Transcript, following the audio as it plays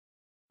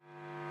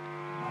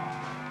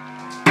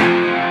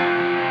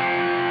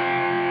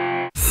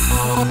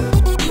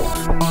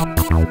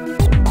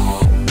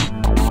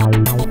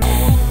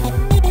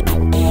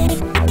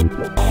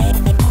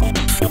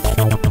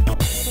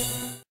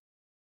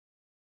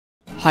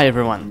Hi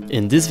everyone!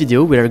 In this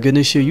video we are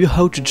gonna show you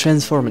how to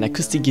transform an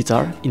acoustic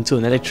guitar into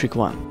an electric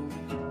one.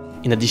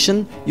 In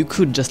addition, you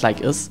could, just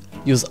like us,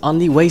 use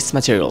only waste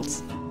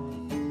materials.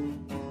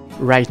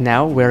 Right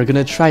now we are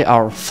gonna try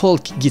our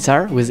folk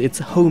guitar with its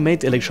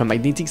homemade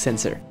electromagnetic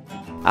sensor.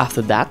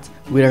 After that,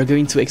 we are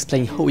going to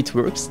explain how it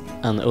works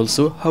and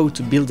also how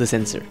to build the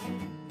sensor.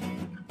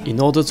 In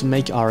order to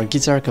make our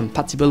guitar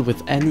compatible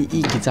with any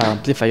e-guitar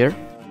amplifier,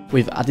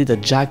 we've added a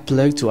jack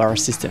plug to our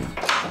system.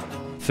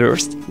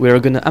 First, we are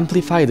gonna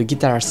amplify the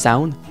guitar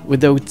sound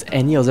without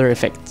any other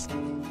effects.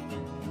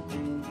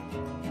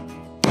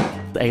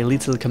 A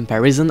little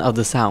comparison of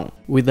the sound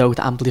without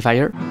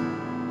amplifier,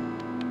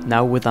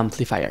 now with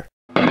amplifier.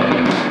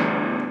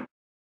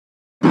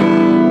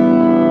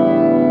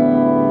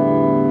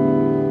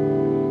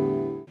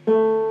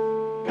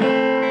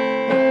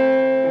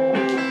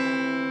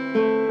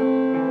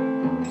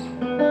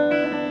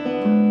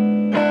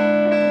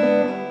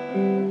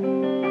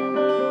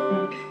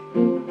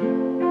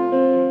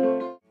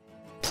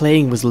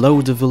 Playing with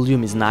low the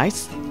volume is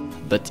nice,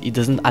 but it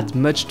doesn't add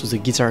much to the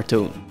guitar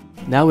tone.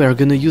 Now we are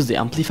gonna use the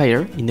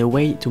amplifier in a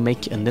way to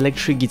make an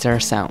electric guitar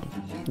sound.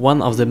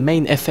 One of the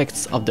main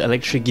effects of the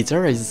electric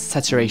guitar is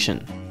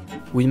saturation.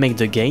 We make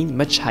the gain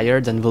much higher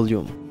than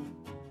volume.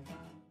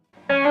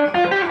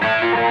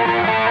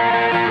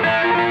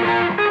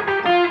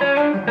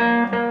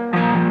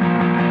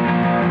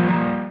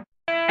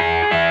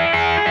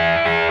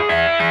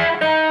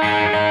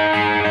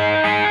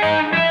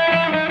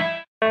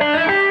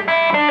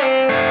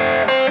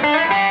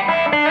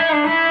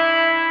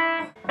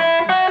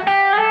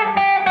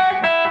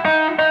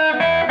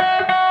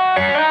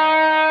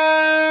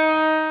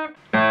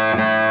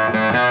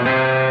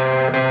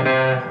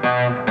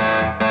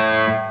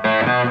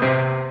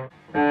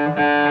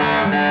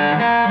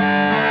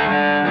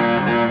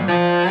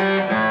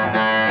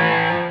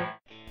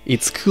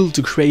 It's cool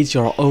to create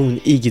your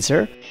own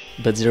e-guitar,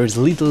 but there is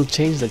little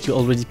change that you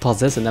already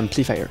possess an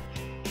amplifier.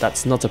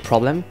 That's not a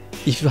problem.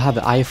 If you have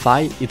a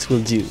hi-fi, it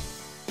will do.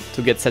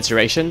 To get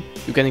saturation,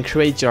 you can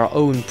create your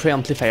own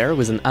preamplifier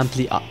with an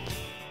ampli up.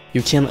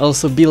 You can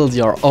also build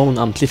your own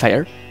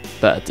amplifier,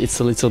 but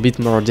it's a little bit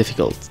more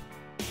difficult.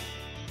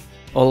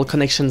 All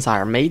connections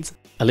are made,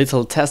 a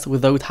little test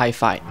without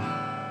hi-fi.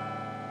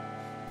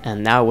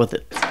 And now with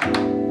it.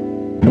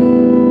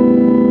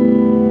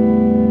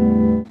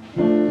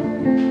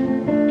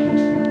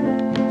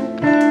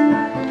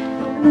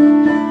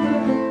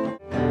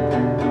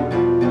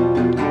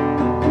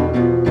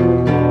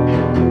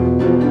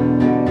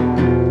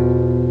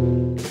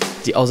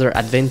 The other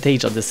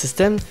advantage of the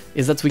system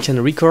is that we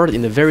can record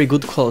in a very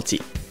good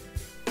quality.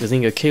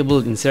 Using a cable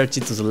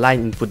inserted to the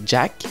line input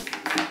jack,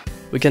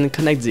 we can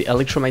connect the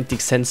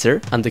electromagnetic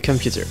sensor and the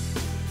computer.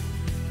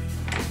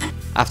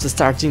 After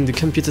starting the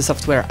computer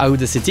software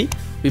Audacity,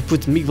 we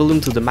put mic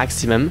volume to the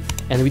maximum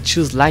and we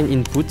choose line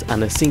input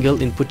and a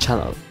single input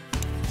channel.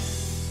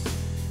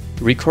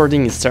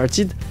 Recording is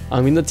started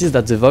and we notice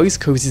that the voice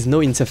causes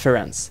no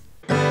interference.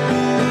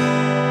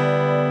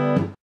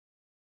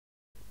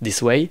 This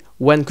way,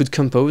 one could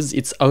compose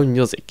its own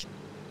music.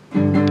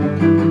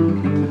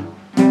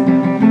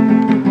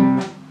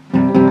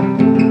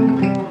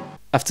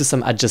 After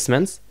some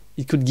adjustments,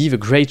 it could give a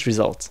great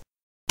result.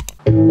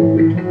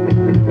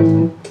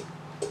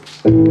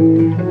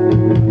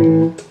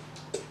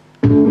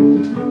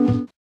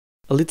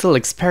 A little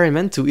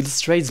experiment to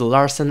illustrate the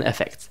Larsen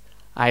effect.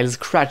 I'll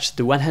scratch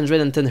the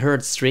 110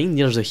 Hz string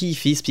near the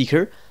hi-fi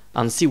speaker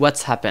and see what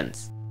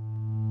happens.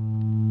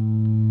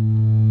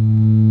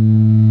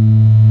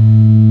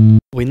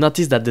 We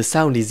notice that the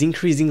sound is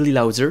increasingly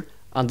louder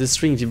and the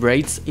string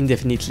vibrates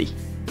indefinitely.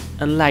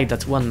 Unlike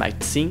that one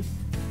might think,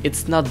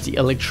 it's not the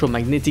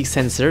electromagnetic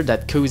sensor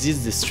that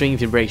causes the string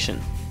vibration.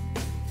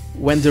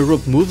 When the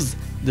rope moves,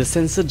 the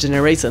sensor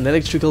generates an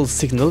electrical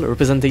signal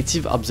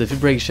representative of the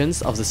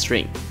vibrations of the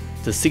string.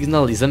 The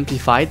signal is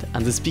amplified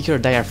and the speaker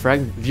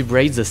diaphragm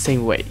vibrates the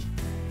same way.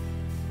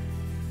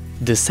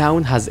 The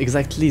sound has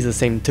exactly the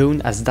same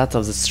tone as that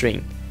of the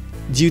string.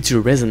 Due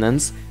to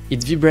resonance,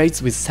 it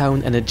vibrates with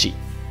sound energy.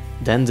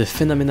 Then the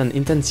phenomenon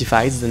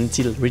intensifies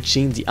until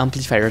reaching the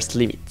amplifier's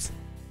limit.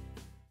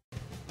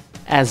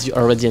 As you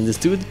already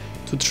understood,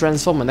 to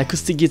transform an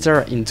acoustic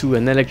guitar into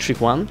an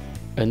electric one,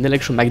 an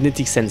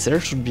electromagnetic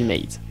sensor should be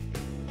made.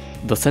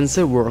 The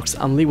sensor works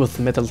only with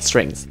metal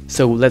strings,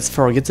 so let's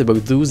forget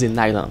about those in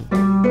nylon.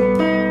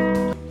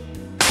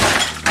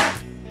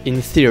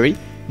 In theory,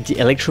 the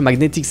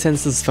electromagnetic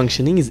sensor's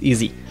functioning is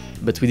easy,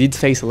 but we did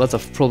face a lot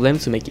of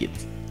problems to make it.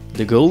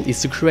 The goal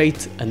is to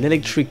create an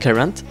electric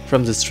current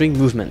from the string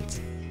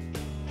movement.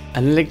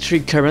 An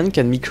electric current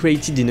can be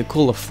created in a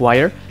coil of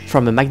wire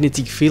from a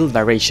magnetic field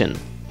variation.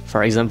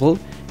 For example,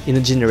 in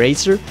a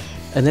generator,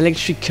 an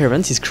electric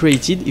current is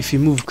created if you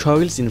move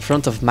coils in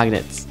front of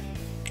magnets.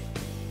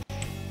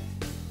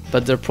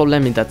 But the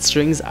problem is that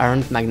strings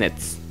aren't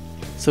magnets,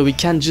 so we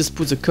can't just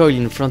put a coil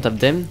in front of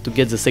them to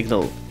get the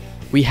signal.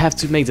 We have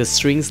to make the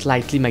strings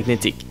slightly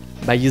magnetic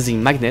by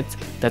using magnets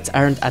that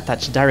aren't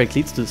attached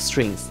directly to the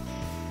strings.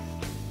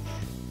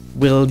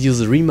 We'll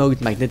use remote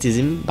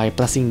magnetism by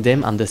placing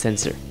them on the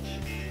sensor.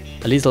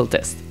 A little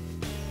test.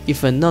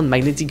 If a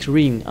non-magnetic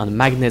ring and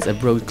magnets are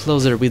brought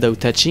closer without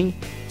touching,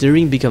 the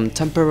ring becomes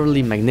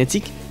temporarily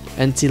magnetic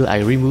until I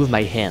remove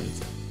my hand.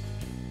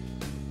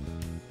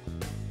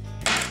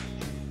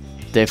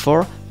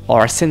 Therefore,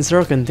 our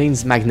sensor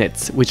contains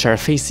magnets which are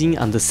facing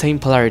on the same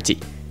polarity.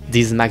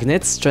 These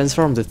magnets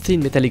transform the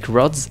thin metallic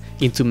rods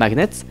into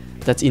magnets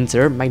that in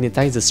turn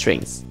magnetize the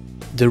strings.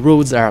 The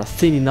rods are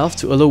thin enough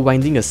to allow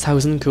winding a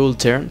 1000-coil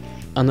turn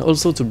and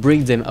also to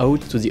break them out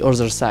to the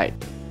other side.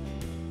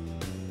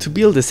 To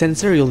build the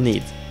sensor you'll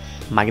need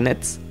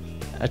magnets,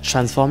 a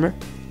transformer,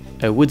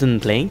 a wooden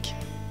plank,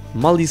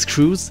 molly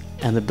screws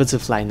and a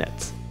butterfly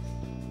nut.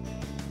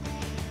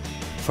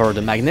 For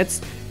the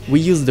magnets, we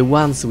use the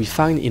ones we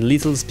find in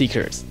little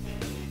speakers.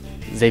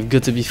 They've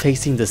got to be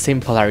facing the same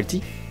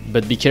polarity,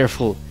 but be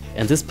careful,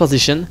 in this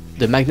position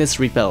the magnets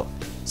repel,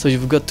 so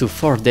you've got to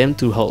force them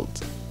to hold.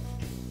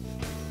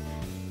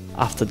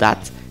 After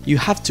that, you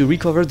have to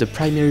recover the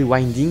primary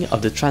winding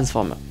of the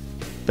transformer,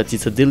 but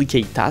it's a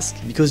delicate task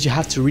because you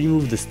have to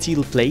remove the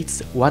steel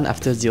plates one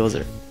after the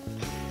other.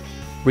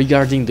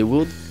 Regarding the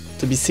wood,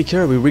 to be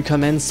secure we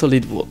recommend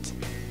solid wood.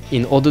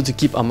 In order to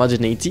keep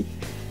homogeneity,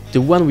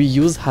 the one we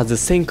use has the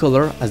same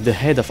color as the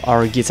head of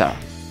our guitar.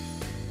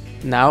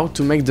 Now,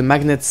 to make the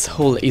magnets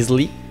hold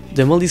easily,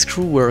 the molly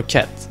screw were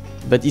cut,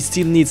 but it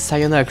still needs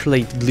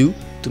cyanoacrylate glue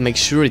to make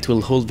sure it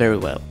will hold very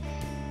well.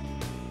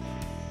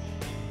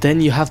 Then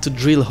you have to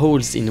drill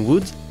holes in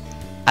wood,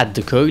 at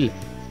the coil,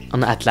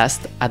 and at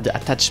last at the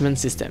attachment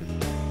system.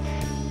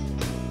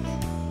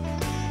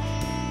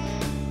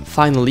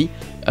 Finally,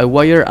 a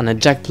wire and a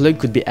jack plug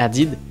could be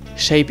added,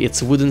 shape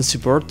its wooden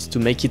support to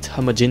make it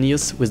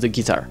homogeneous with the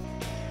guitar.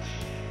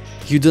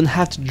 You don't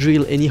have to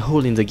drill any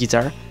hole in the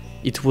guitar,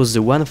 it was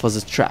the one for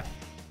the strap.